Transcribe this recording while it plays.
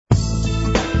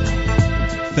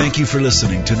Thank you for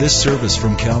listening to this service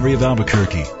from Calvary of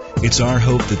Albuquerque. It's our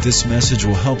hope that this message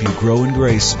will help you grow in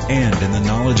grace and in the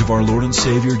knowledge of our Lord and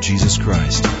Savior, Jesus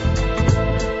Christ.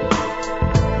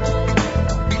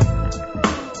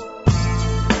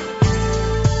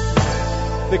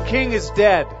 The king is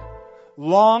dead.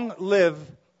 Long live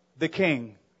the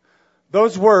king.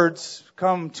 Those words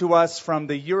come to us from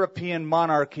the European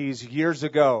monarchies years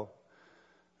ago.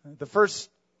 The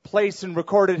first place in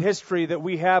recorded history that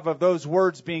we have of those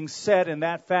words being said in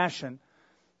that fashion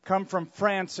come from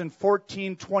France in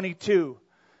 1422,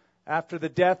 after the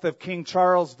death of King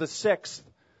Charles VI.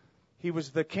 He was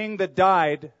the king that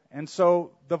died, and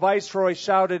so the viceroy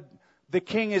shouted, "The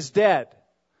king is dead."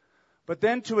 But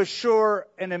then to assure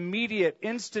an immediate,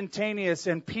 instantaneous,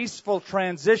 and peaceful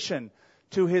transition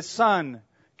to his son,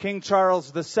 King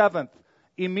Charles VII,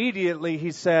 immediately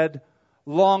he said,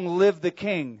 "Long live the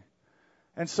king."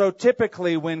 And so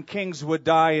typically when kings would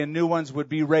die and new ones would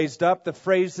be raised up, the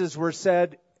phrases were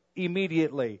said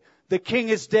immediately. The king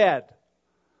is dead.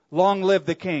 Long live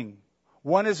the king.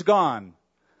 One is gone.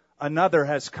 Another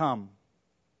has come.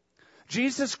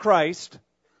 Jesus Christ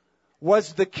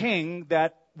was the king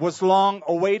that was long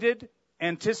awaited,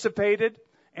 anticipated,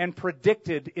 and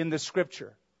predicted in the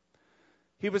Scripture.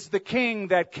 He was the king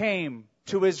that came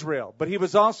to Israel, but he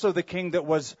was also the king that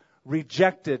was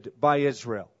rejected by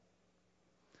Israel.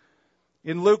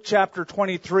 In Luke chapter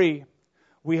 23,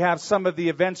 we have some of the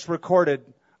events recorded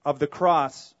of the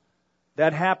cross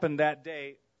that happened that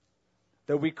day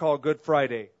that we call Good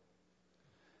Friday.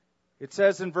 It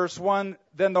says in verse 1,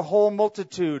 "Then the whole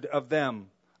multitude of them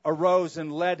arose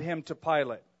and led him to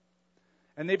Pilate.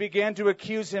 And they began to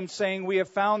accuse him, saying, 'We have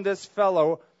found this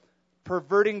fellow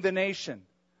perverting the nation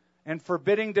and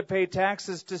forbidding to pay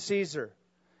taxes to Caesar,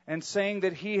 and saying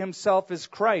that he himself is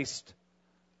Christ,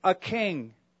 a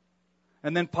king.'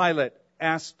 And then Pilate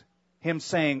asked him,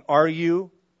 saying, 'Are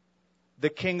you the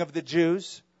king of the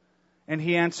Jews?' And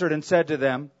he answered and said to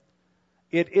them,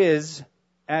 'It is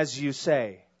as you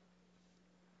say.'"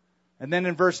 And then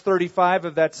in verse 35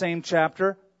 of that same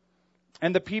chapter,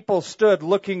 "And the people stood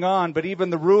looking on, but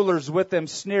even the rulers with them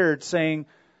sneered, saying,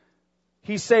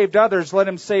 'He saved others, let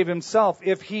him save himself,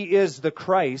 if he is the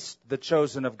Christ, the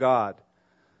chosen of God.'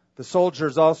 The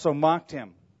soldiers also mocked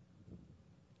him,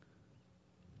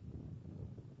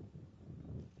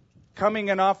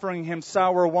 coming and offering him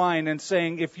sour wine and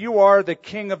saying, 'If you are the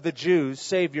king of the Jews,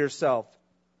 save yourself.'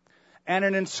 And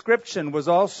an inscription was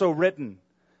also written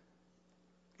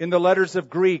in the letters of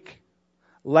Greek,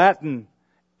 Latin,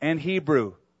 and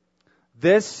Hebrew,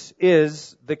 'This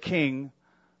is the King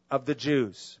of the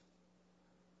Jews.'"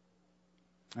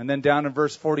 And then down in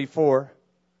verse 44,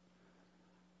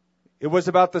 "It was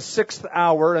about the 6th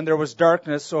hour, and there was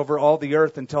darkness over all the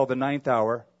earth until the 9th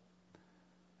hour.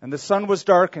 And the sun was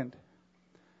darkened,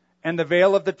 and the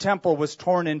veil of the temple was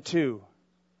torn in two.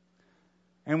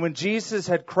 And when Jesus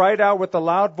had cried out with a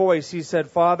loud voice, he said,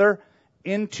 'Father,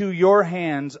 into your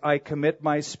hands I commit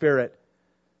my spirit.'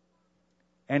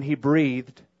 And he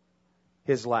breathed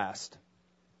his last."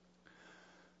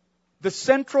 The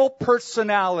central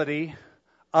personality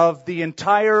of the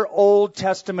entire Old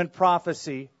Testament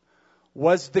prophecy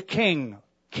was the king,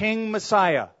 King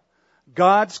Messiah,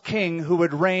 God's king who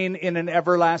would reign in an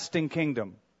everlasting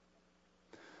kingdom.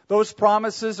 Those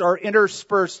promises are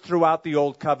interspersed throughout the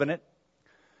Old Covenant.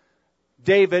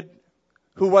 David,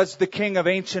 who was the king of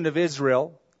ancient of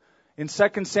Israel, in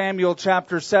 2 Samuel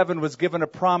chapter 7 was given a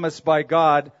promise by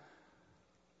God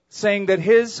saying that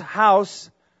his house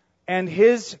and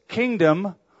his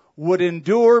kingdom would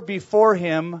endure before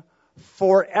him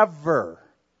forever.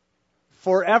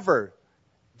 Forever.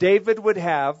 David would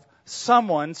have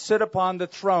someone sit upon the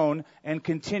throne and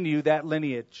continue that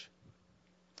lineage.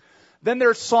 Then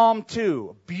there's Psalm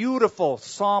 2, beautiful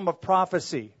psalm of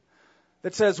prophecy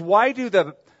that says, why do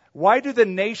the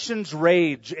nations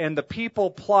rage and the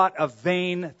people plot a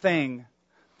vain thing?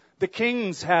 The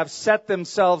kings have set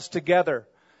themselves together,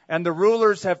 and the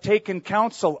rulers have taken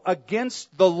counsel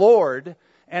against the Lord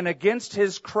and against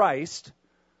his Christ,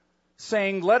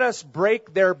 saying, 'Let us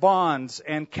break their bonds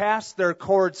and cast their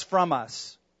cords from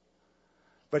us.'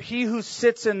 But he who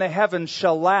sits in the heavens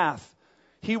shall laugh.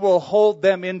 He will hold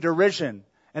them in derision."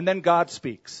 And then God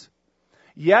speaks.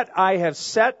 "Yet I have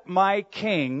set my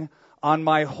king on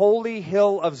my holy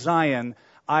hill of Zion.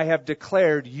 I have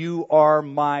declared, you are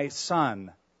my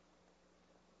son."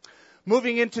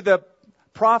 Moving into the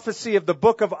prophecy of the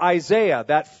book of Isaiah,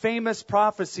 that famous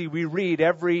prophecy we read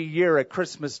every year at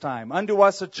Christmas time. "Unto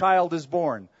us a child is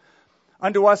born.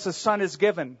 Unto us a son is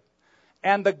given.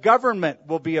 And the government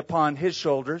will be upon his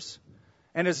shoulders.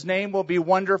 And his name will be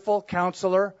Wonderful,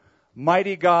 Counselor,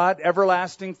 Mighty God,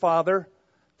 everlasting Father,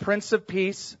 Prince of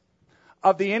Peace,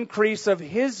 of the increase of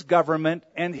his government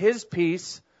and his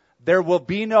peace, there will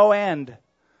be no end,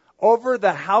 over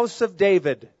the house of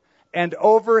David and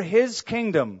over his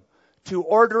kingdom, to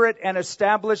order it and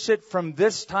establish it from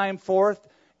this time forth,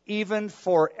 even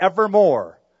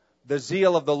forevermore. The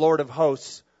zeal of the Lord of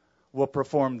hosts will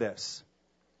perform this.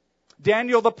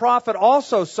 Daniel the prophet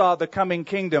also saw the coming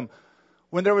kingdom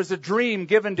when there was a dream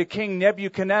given to King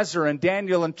Nebuchadnezzar, and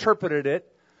Daniel interpreted it,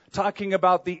 talking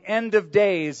about the end of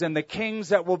days and the kings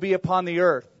that will be upon the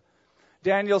earth.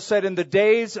 Daniel said, in the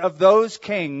days of those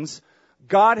kings,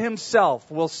 God himself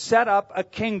will set up a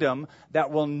kingdom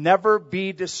that will never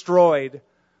be destroyed,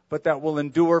 but that will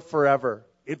endure forever.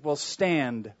 It will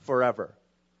stand forever.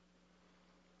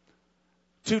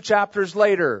 2 chapters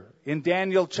later, in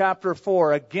Daniel chapter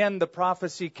 4, again the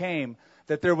prophecy came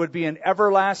that there would be an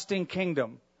everlasting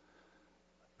kingdom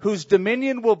whose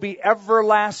dominion will be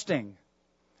everlasting,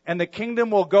 and the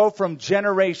kingdom will go from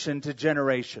generation to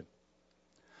generation.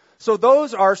 So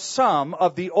those are some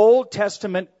of the Old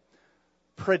Testament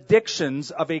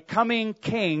predictions of a coming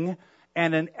king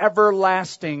and an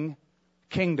everlasting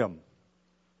kingdom.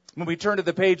 When we turn to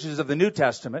the pages of the New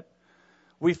Testament,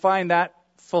 we find that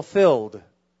fulfilled.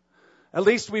 At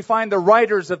least we find the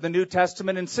writers of the New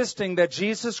Testament insisting that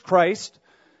Jesus Christ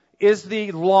is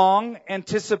the long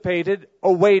anticipated,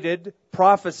 awaited,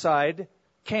 prophesied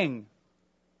king.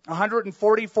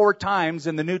 144 times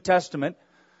in the New Testament,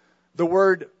 the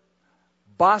word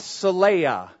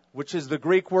basileia, which is the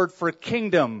Greek word for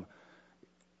kingdom,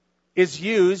 is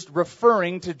used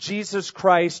referring to Jesus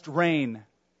Christ's reign.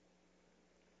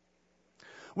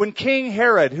 When King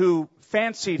Herod, who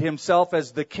fancied himself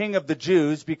as the king of the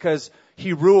Jews because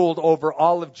he ruled over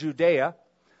all of Judea,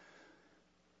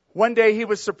 one day he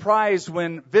was surprised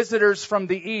when visitors from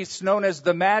the east, known as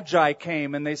the Magi,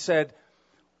 came, and they said,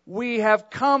 "We have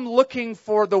come looking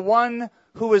for the one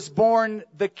who is born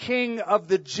the King of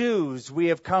the Jews. We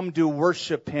have come to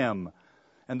worship him."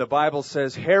 And the Bible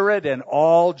says Herod and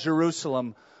all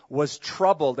Jerusalem was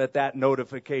troubled at that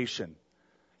notification.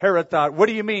 Herod thought, what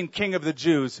do you mean, King of the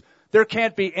Jews? There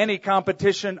can't be any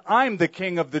competition. I'm the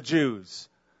King of the Jews.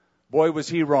 Boy, was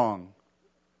he wrong.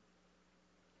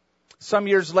 Some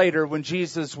years later, when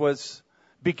Jesus was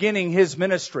beginning his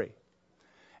ministry,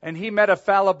 and he met a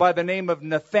fellow by the name of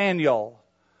Nathanael.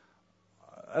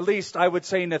 At least I would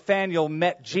say Nathanael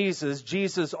met Jesus.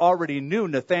 Jesus already knew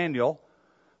Nathanael,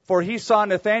 for he saw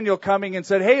Nathanael coming and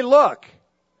said, "Hey, look,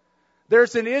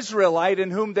 there's an Israelite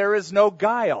in whom there is no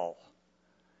guile."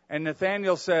 And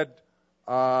Nathanael said,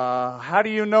 "How do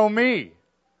you know me?"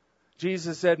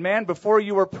 Jesus said, "Man, before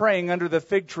you were praying under the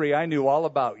fig tree, I knew all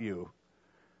about you."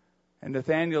 And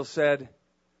Nathanael said,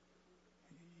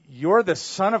 "You're the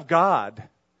Son of God.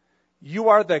 You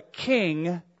are the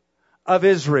King of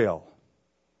Israel."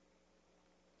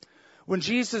 When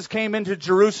Jesus came into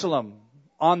Jerusalem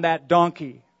on that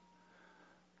donkey,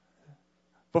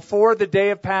 before the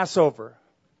day of Passover,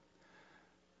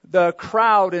 the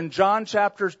crowd in John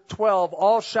chapter 12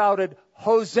 all shouted,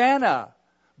 "Hosanna!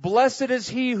 Blessed is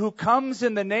he who comes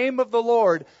in the name of the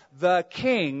Lord, the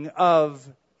King of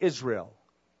Israel."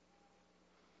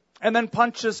 And then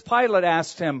Pontius Pilate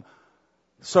asked him,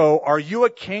 "So are you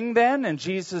a king then?" And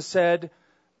Jesus said,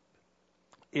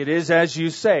 "It is as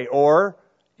you say," or,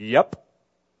 "Yep,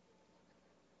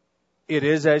 it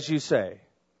is as you say."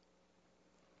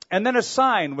 And then a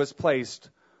sign was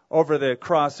placed over the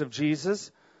cross of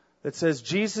Jesus that says,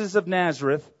 "Jesus of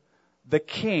Nazareth, the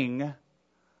King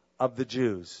of the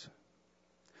Jews."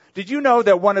 Did you know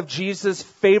that one of Jesus'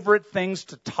 favorite things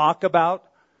to talk about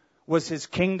was his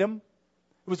kingdom?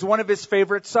 It was one of his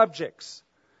favorite subjects.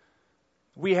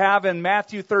 We have in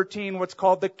Matthew 13 what's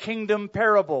called the kingdom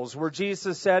parables, where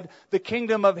Jesus said, the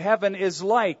kingdom of heaven is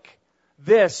like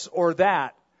this or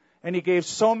that. And he gave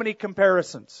so many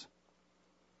comparisons.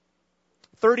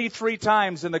 33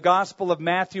 times in the Gospel of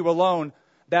Matthew alone,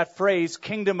 that phrase,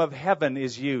 kingdom of heaven,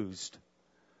 is used.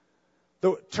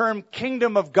 The term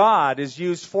kingdom of God is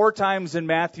used 4 times in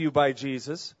Matthew by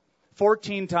Jesus,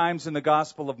 14 times in the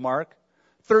Gospel of Mark,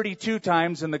 32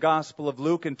 times in the Gospel of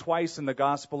Luke, and twice in the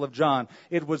Gospel of John.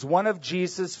 It was one of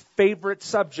Jesus' favorite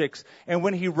subjects. And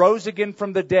when he rose again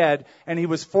from the dead and he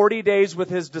was 40 days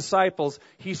with his disciples,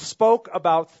 he spoke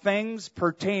about things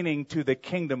pertaining to the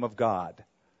kingdom of God.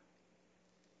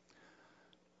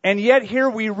 And yet here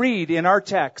we read in our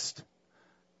text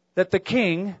that the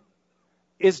king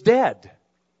is dead.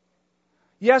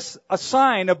 Yes, a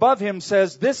sign above him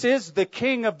says, "This is the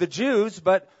King of the Jews,"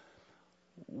 but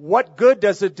what good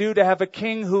does it do to have a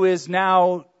king who is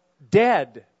now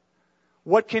dead?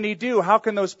 What can he do? How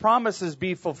can those promises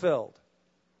be fulfilled?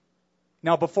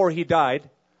 Now, before he died,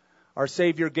 our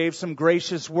Savior gave some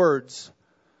gracious words.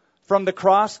 From the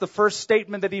cross, the first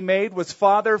statement that he made was,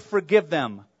 Father, forgive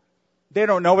them. They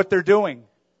don't know what they're doing.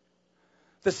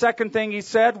 The second thing he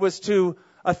said was to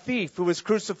a thief who was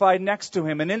crucified next to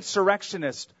him, an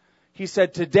insurrectionist. He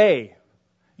said, today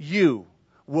you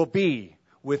will be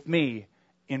with me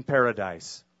in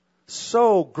paradise.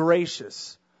 So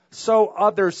gracious, so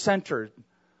other-centered,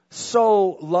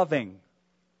 so loving.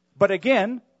 But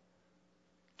again,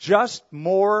 just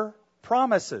more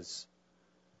promises.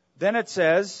 Then it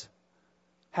says,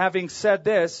 having said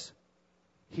this,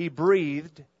 he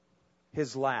breathed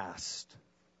his last.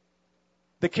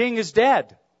 The king is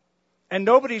dead. And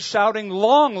nobody's shouting,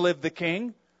 long live the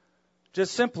king.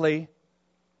 Just simply,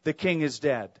 the king is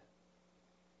dead.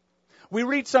 We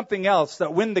read something else,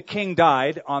 that when the king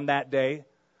died on that day,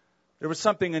 there was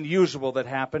something unusual that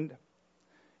happened.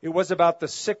 It was about the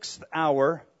 6th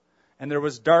hour, and there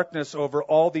was darkness over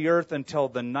all the earth until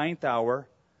the 9th hour,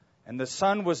 and the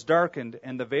sun was darkened,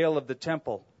 and the veil of the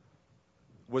temple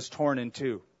was torn in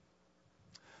two.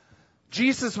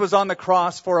 Jesus was on the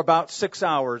cross for about 6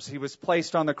 hours. He was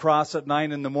placed on the cross at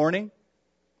 9 in the morning.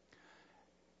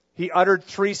 He uttered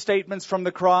 3 statements from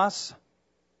the cross,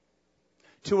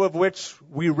 2 of which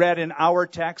we read in our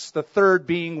text, the third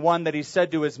being one that he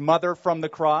said to his mother from the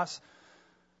cross.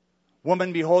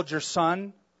 Woman, behold your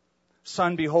son.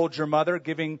 Son, behold your mother,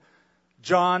 giving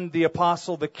John the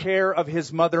apostle the care of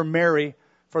his mother Mary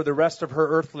for the rest of her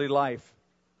earthly life.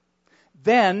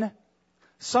 Then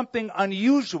something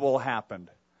unusual happened.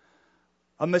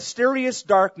 A mysterious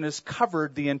darkness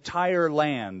covered the entire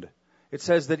land. It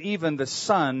says that even the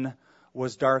sun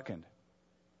was darkened.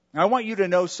 Now, I want you to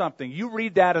know something. You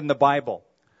read that in the Bible.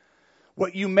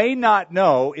 What you may not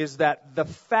know is that the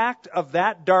fact of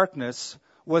that darkness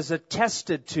was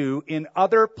attested to in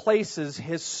other places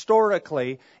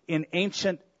historically in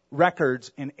ancient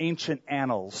records, in ancient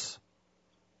annals.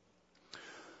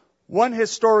 One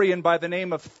historian by the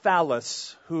name of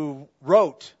Thallus, who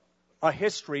wrote a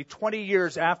history 20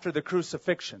 years after the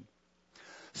crucifixion,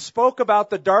 spoke about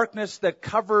the darkness that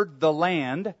covered the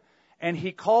land, and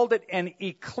he called it an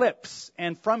eclipse.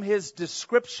 And from his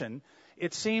description,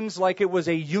 it seems like it was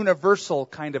a universal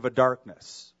kind of a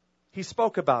darkness. He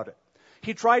spoke about it.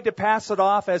 He tried to pass it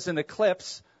off as an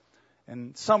eclipse,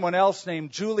 and someone else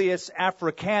named Julius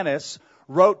Africanus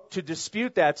wrote to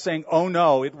dispute that, saying, oh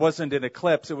no, it wasn't an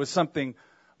eclipse. It was something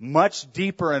much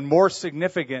deeper and more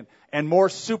significant and more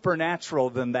supernatural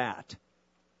than that.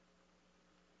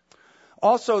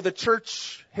 Also, the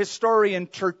church historian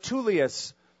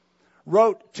Tertullius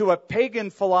wrote to a pagan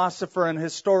philosopher and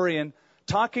historian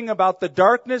talking about the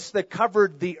darkness that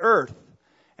covered the earth.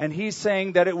 And he's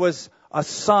saying that it was a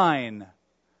sign.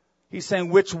 He's saying,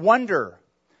 which wonder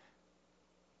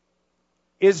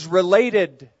is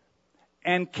related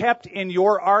and kept in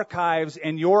your archives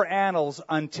and your annals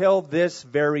until this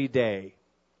very day.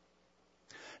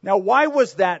 Now, why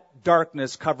was that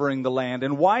darkness covering the land,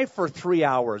 and why for 3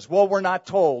 hours? Well, we're not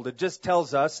told. It just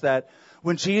tells us that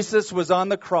when Jesus was on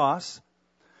the cross,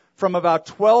 from about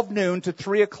 12 noon to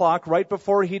 3 o'clock, right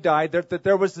before he died, that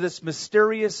there was this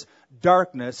mysterious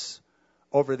darkness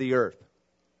over the earth.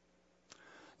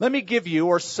 Let me give you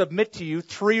or submit to you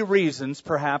 3 reasons,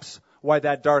 perhaps, why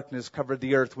that darkness covered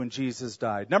the earth when Jesus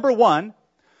died. Number 1,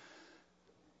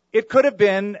 it could have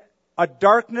been a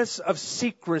darkness of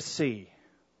secrecy.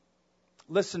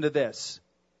 Listen to this.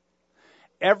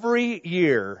 Every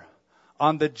year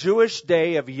on the Jewish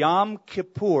day of Yom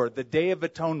Kippur, the Day of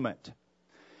Atonement,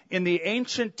 in the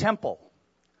ancient temple,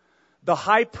 the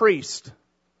high priest,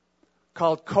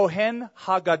 called Kohen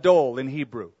Hagadol in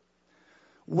Hebrew,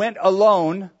 went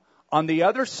alone on the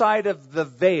other side of the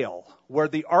veil where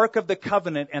the Ark of the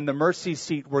Covenant and the mercy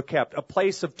seat were kept, a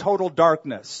place of total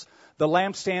darkness. The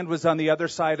lampstand was on the other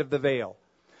side of the veil.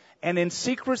 And in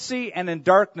secrecy and in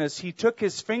darkness, he took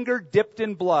his finger dipped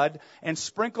in blood and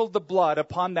sprinkled the blood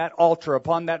upon that altar,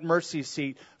 upon that mercy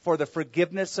seat for the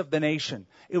forgiveness of the nation.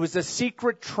 It was a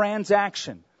secret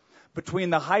transaction between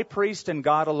the high priest and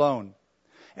God alone.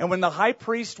 And when the high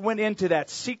priest went into that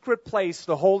secret place,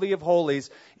 the Holy of Holies,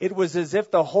 it was as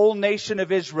if the whole nation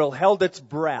of Israel held its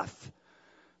breath.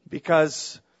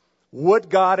 Because would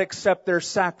God accept their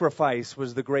sacrifice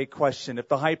was the great question. If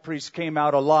the high priest came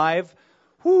out alive,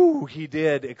 he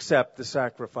did accept the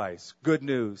sacrifice. Good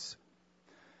news.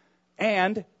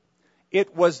 And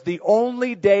it was the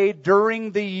only day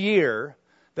during the year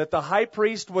that the high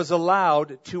priest was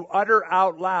allowed to utter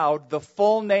out loud the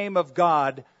full name of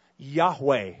God,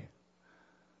 Yahweh.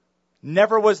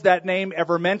 Never was that name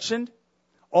ever mentioned.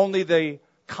 Only the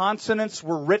consonants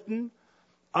were written,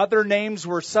 other names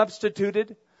were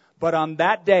substituted, but on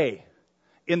that day,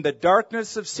 in the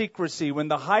darkness of secrecy, when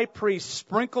the high priest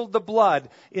sprinkled the blood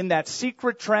in that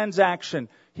secret transaction,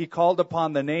 he called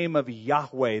upon the name of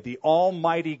Yahweh, the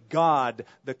Almighty God,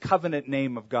 the covenant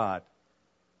name of God.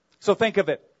 So think of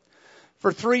it.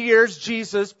 For 3 years,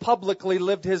 Jesus publicly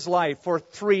lived his life. For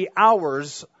 3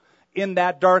 hours in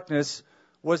that darkness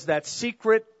was that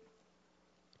secret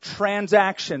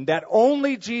transaction that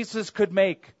only Jesus could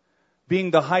make,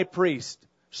 being the high priest,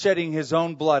 shedding his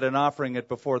own blood and offering it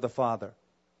before the Father.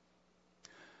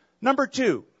 Number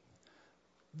 2,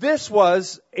 this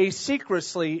was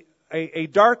a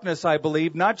darkness, I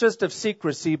believe, not just of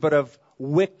secrecy, but of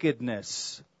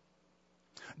wickedness.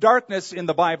 Darkness in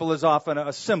the Bible is often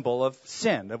a symbol of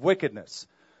sin, of wickedness.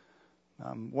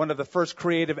 One of the first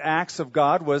creative acts of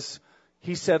God was,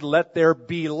 he said, "Let there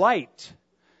be light."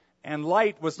 And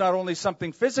light was not only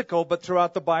something physical, but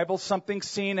throughout the Bible, something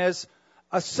seen as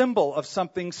a symbol of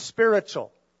something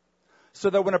spiritual.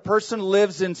 So that when a person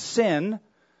lives in sin,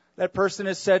 that person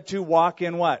is said to walk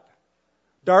in what?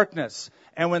 Darkness.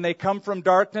 And when they come from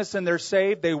darkness and they're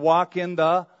saved, they walk in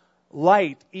the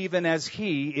light, even as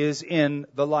he is in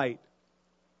the light.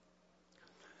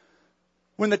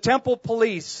 When the temple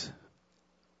police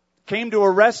came to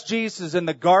arrest Jesus in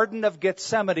the Garden of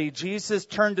Gethsemane, Jesus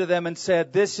turned to them and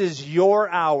said, "This is your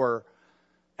hour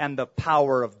and the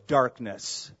power of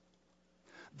darkness."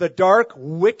 The dark,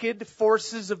 wicked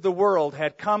forces of the world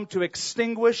had come to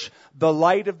extinguish the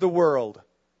light of the world.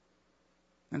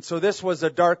 And so this was a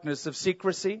darkness of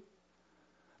secrecy.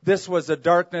 This was a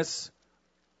darkness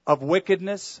of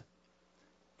wickedness.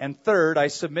 And third, I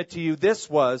submit to you, this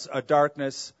was a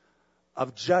darkness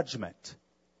of judgment.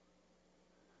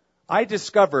 I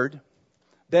discovered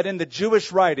that in the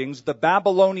Jewish writings, the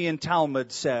Babylonian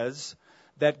Talmud says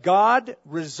that God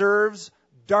reserves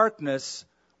darkness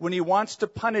when he wants to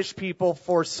punish people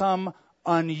for some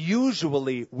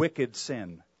unusually wicked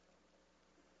sin.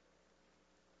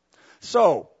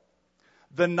 So,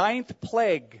 the 9th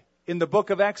plague in the book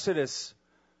of Exodus,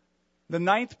 the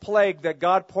 9th plague that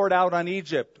God poured out on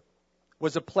Egypt,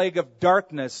 was a plague of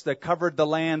darkness that covered the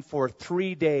land for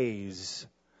 3 days.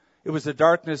 It was a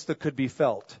darkness that could be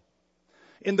felt.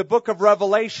 In the book of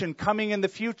Revelation, coming in the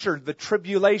future, the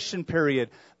tribulation period,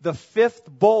 the 5th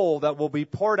bowl that will be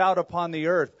poured out upon the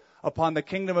earth, upon the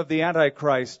kingdom of the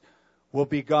Antichrist, will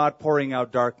be God pouring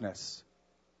out darkness.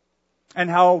 And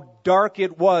how dark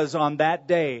it was on that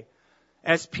day.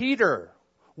 As Peter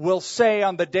will say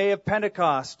on the day of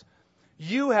Pentecost,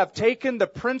 "You have taken the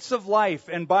Prince of Life,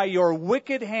 and by your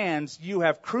wicked hands you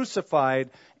have crucified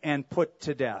and put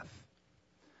to death."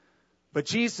 But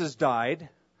Jesus died.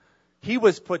 He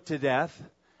was put to death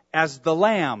as the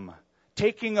Lamb,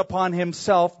 taking upon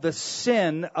himself the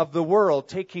sin of the world,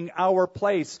 taking our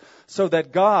place, so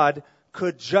that God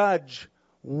could judge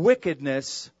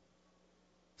wickedness,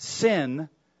 sin,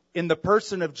 in the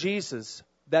person of Jesus,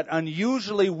 that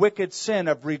unusually wicked sin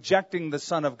of rejecting the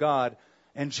Son of God,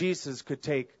 and Jesus could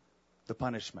take the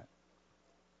punishment.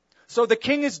 So the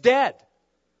king is dead.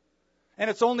 And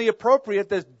it's only appropriate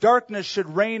that darkness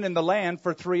should reign in the land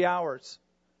for 3 hours.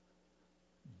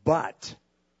 But,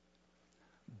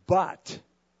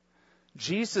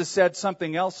 Jesus said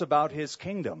something else about his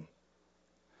kingdom.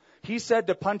 He said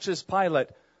to Pontius Pilate,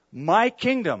 "My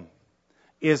kingdom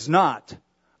is not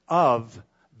of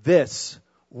this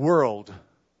world.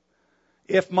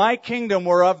 If my kingdom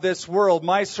were of this world,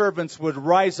 my servants would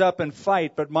rise up and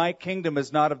fight, but my kingdom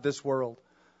is not of this world."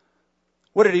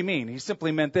 What did he mean? He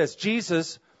simply meant this.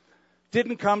 Jesus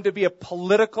didn't come to be a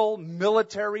political,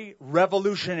 military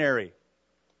revolutionary.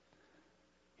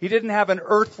 He didn't have an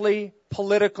earthly,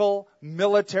 political,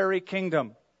 military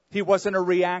kingdom. He wasn't a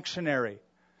reactionary.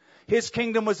 His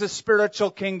kingdom was a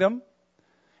spiritual kingdom,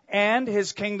 and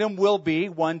his kingdom will be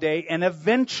one day an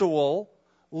eventual,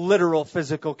 literal,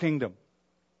 physical kingdom.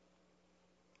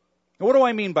 Now, what do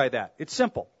I mean by that? It's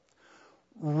simple.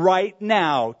 Right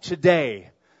now,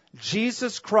 today,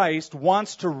 Jesus Christ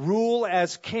wants to rule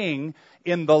as king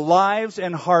in the lives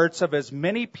and hearts of as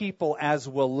many people as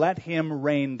will let him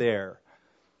reign there.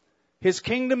 His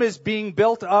kingdom is being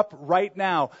built up right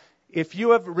now. If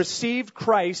you have received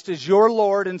Christ as your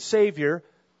Lord and Savior,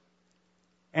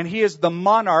 and he is the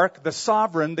monarch, the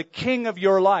sovereign, the king of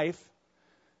your life,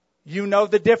 you know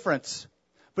the difference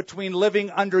between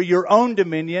living under your own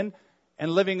dominion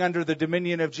and living under the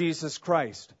dominion of Jesus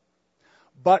Christ.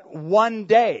 But one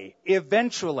day,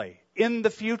 eventually, in the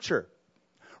future,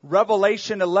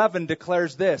 Revelation 11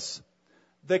 declares this: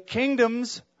 the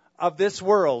kingdoms of this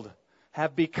world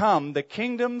have become the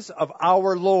kingdoms of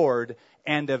our Lord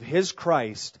and of his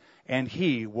Christ, and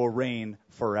he will reign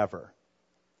forever.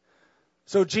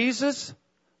 So Jesus,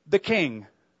 the King,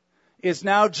 is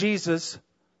now Jesus,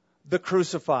 the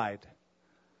crucified.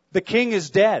 The King is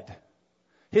dead.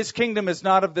 His kingdom is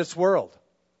not of this world.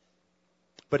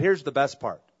 But here's the best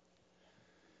part.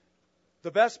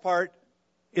 The best part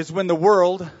is when the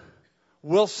world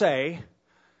will say,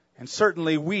 and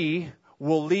certainly we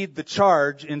will lead the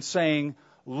charge in saying,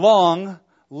 long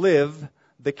live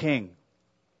the King.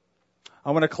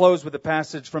 I want to close with a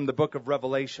passage from the book of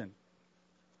Revelation.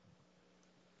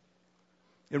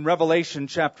 In Revelation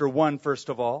chapter 1, first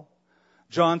of all,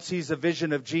 John sees a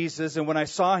vision of Jesus, and when I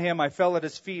saw him, I fell at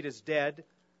his feet as dead.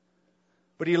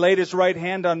 But he laid his right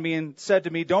hand on me and said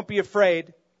to me, don't be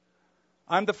afraid.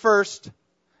 I'm the first,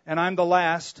 and I'm the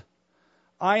last.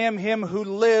 I am him who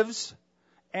lives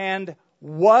and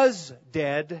was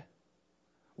dead,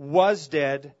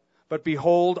 but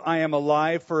behold, I am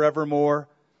alive forevermore,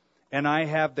 and I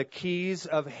have the keys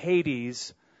of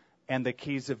Hades and the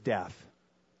keys of death.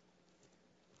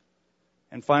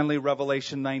 And finally,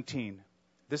 Revelation 19.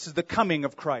 This is the coming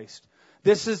of Christ.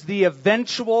 This is the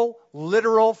eventual,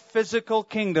 literal, physical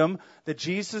kingdom that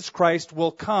Jesus Christ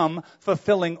will come,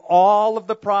 fulfilling all of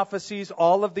the prophecies,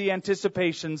 all of the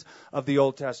anticipations of the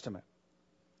Old Testament.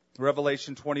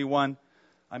 Revelation 21,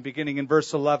 I'm beginning in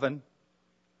verse 11.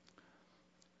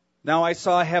 Now I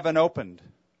saw heaven opened,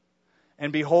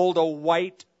 and behold, a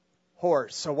white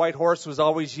horse. A white horse was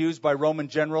always used by Roman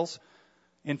generals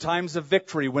in times of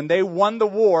victory. When they won the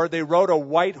war, they rode a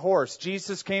white horse.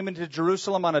 Jesus came into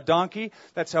Jerusalem on a donkey.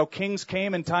 That's how kings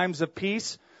came in times of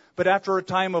peace. But after a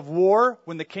time of war,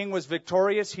 when the king was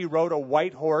victorious, he rode a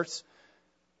white horse.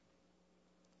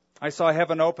 I saw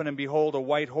heaven open, and behold, a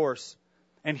white horse.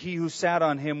 And he who sat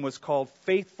on him was called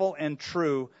Faithful and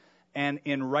True, and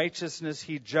in righteousness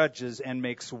he judges and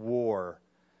makes war.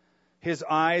 His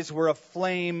eyes were a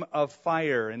flame of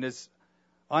fire, and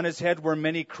on his head were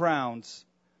many crowns.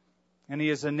 And he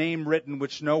has a name written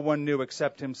which no one knew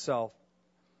except himself.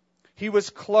 He was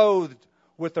clothed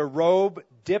with a robe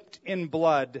dipped in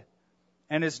blood,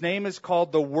 and his name is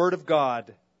called the Word of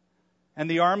God. And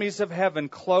the armies of heaven,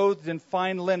 clothed in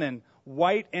fine linen,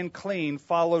 white and clean,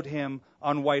 followed him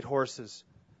on white horses.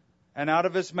 And out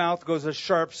of his mouth goes a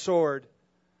sharp sword,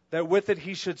 that with it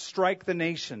he should strike the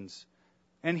nations.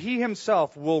 And he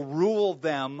himself will rule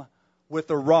them with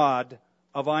a rod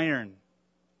of iron.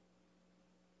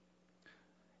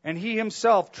 And he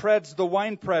himself treads the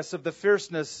winepress of the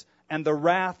fierceness and the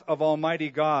wrath of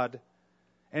Almighty God.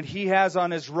 And he has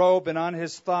on his robe and on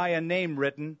his thigh a name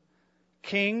written,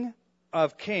 King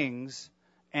of Kings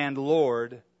and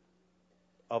Lord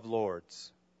of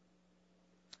Lords.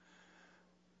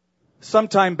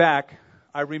 Sometime back,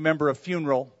 I remember a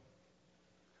funeral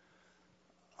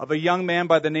of a young man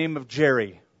by the name of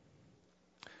Jerry.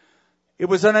 It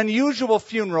was an unusual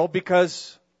funeral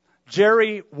because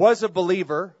Jerry was a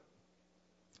believer,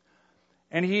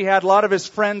 and he had a lot of his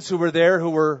friends who were there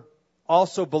who were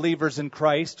also believers in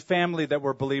Christ, family that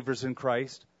were believers in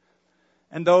Christ.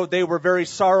 And though they were very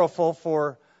sorrowful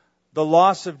for the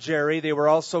loss of Jerry, they were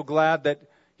also glad that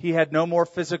he had no more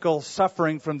physical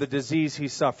suffering from the disease he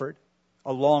suffered,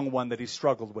 a long one that he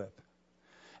struggled with.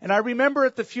 And I remember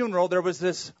at the funeral there was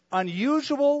this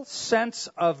unusual sense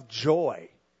of joy.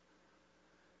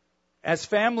 As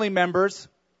family members,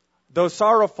 though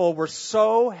sorrowful, were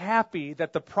so happy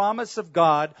that the promise of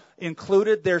God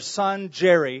included their son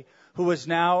Jerry, who is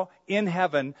now in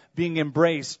heaven being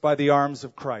embraced by the arms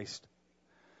of Christ.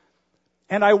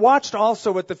 And I watched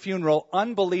also at the funeral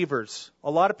unbelievers,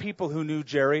 a lot of people who knew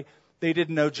Jerry, they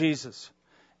didn't know Jesus.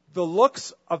 The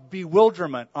looks of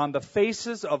bewilderment on the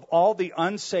faces of all the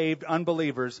unsaved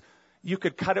unbelievers, you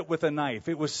could cut it with a knife.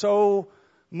 It was so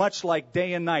much like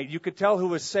day and night. You could tell who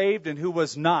was saved and who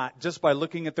was not just by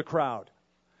looking at the crowd.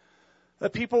 The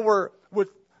people were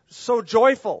so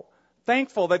joyful,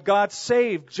 thankful that God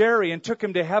saved Jerry and took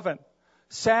him to heaven.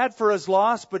 Sad for his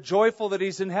loss, but joyful that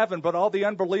he's in heaven. But all the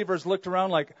unbelievers looked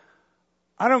around like,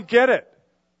 I don't get it.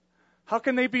 How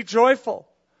can they be joyful?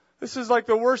 This is like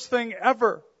the worst thing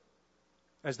ever,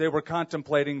 as they were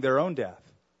contemplating their own death.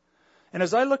 And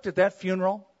as I looked at that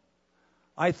funeral,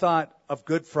 I thought of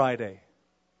Good Friday.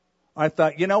 I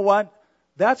thought, you know what?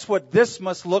 That's what this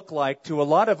must look like to a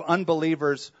lot of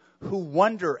unbelievers who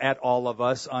wonder at all of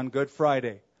us on Good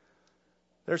Friday.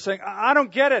 They're saying, I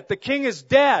don't get it. The king is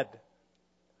dead.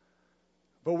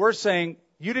 But we're saying,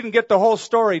 you didn't get the whole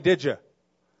story, did you?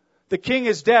 The king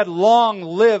is dead. Long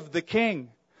live the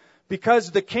king. Because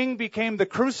the king became the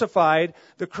crucified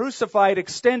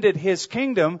extended his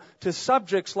kingdom to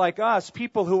subjects like us,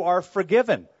 people who are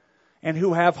forgiven. and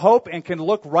who have hope and can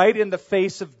look right in the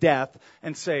face of death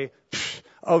and say,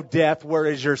 "Oh, death, where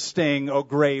is your sting? Oh,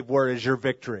 grave, where is your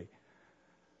victory?"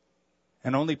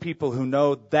 And only people who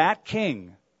know that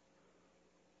King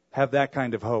have that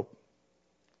kind of hope.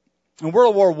 In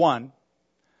World War I,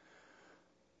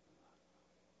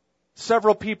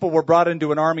 several people were brought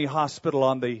into an army hospital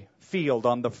on the field,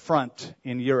 on the front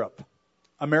in Europe.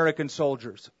 American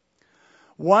soldiers.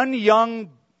 One young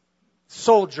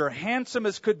soldier, handsome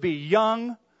as could be,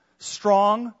 young,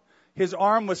 strong, his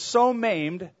arm was so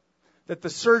maimed that the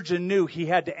surgeon knew he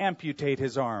had to amputate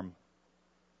his arm.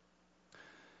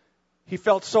 He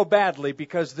felt so badly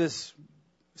because this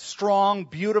strong,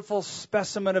 beautiful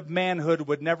specimen of manhood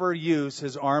would never use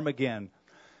his arm again.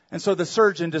 And so the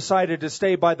surgeon decided to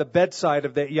stay by the bedside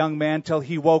of that young man till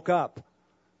he woke up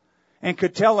and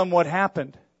could tell him what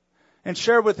happened and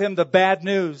share with him the bad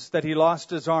news that he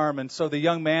lost his arm. And so the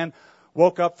young man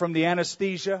woke up from the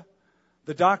anesthesia.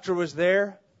 The doctor was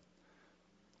there.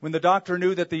 When the doctor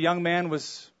knew that the young man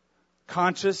was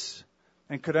conscious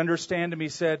and could understand him, he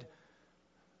said,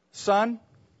 "Son,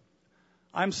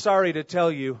 I'm sorry to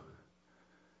tell you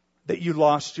that you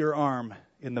lost your arm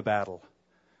in the battle.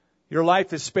 Your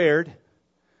life is spared,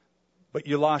 but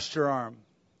you lost your arm."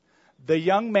 The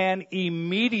young man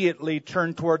immediately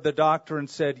turned toward the doctor and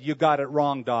said, "You got it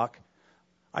wrong, Doc.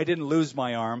 I didn't lose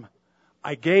my arm.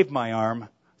 I gave my arm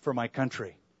for my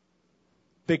country."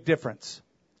 Big difference.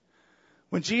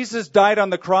 When Jesus died on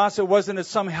the cross, it wasn't as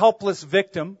some helpless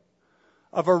victim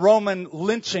of a Roman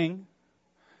lynching.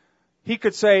 He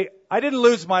could say, "I didn't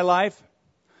lose my life.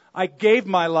 I gave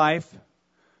my life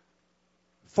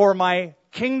for my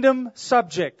kingdom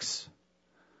subjects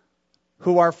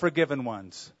who are forgiven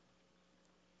ones."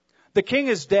 The King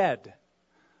is dead.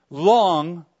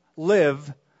 Long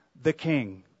live the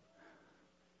King.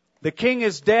 The King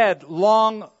is dead.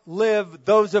 Long live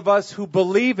those of us who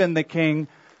believe in the King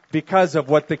because of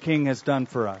what the King has done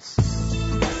for us.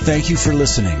 Thank you for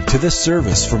listening to this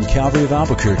service from Calvary of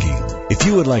Albuquerque. If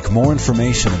you would like more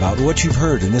information about what you've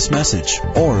heard in this message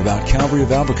or about Calvary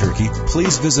of Albuquerque,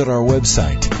 please visit our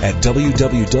website at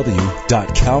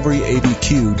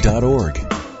www.calvaryabq.org.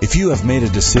 If you have made a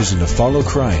decision to follow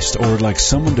Christ or would like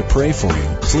someone to pray for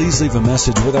you, please leave a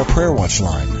message with our Prayer Watch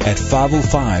line at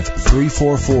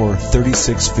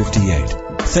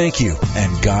 505-344-3658. Thank you,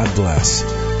 and God bless.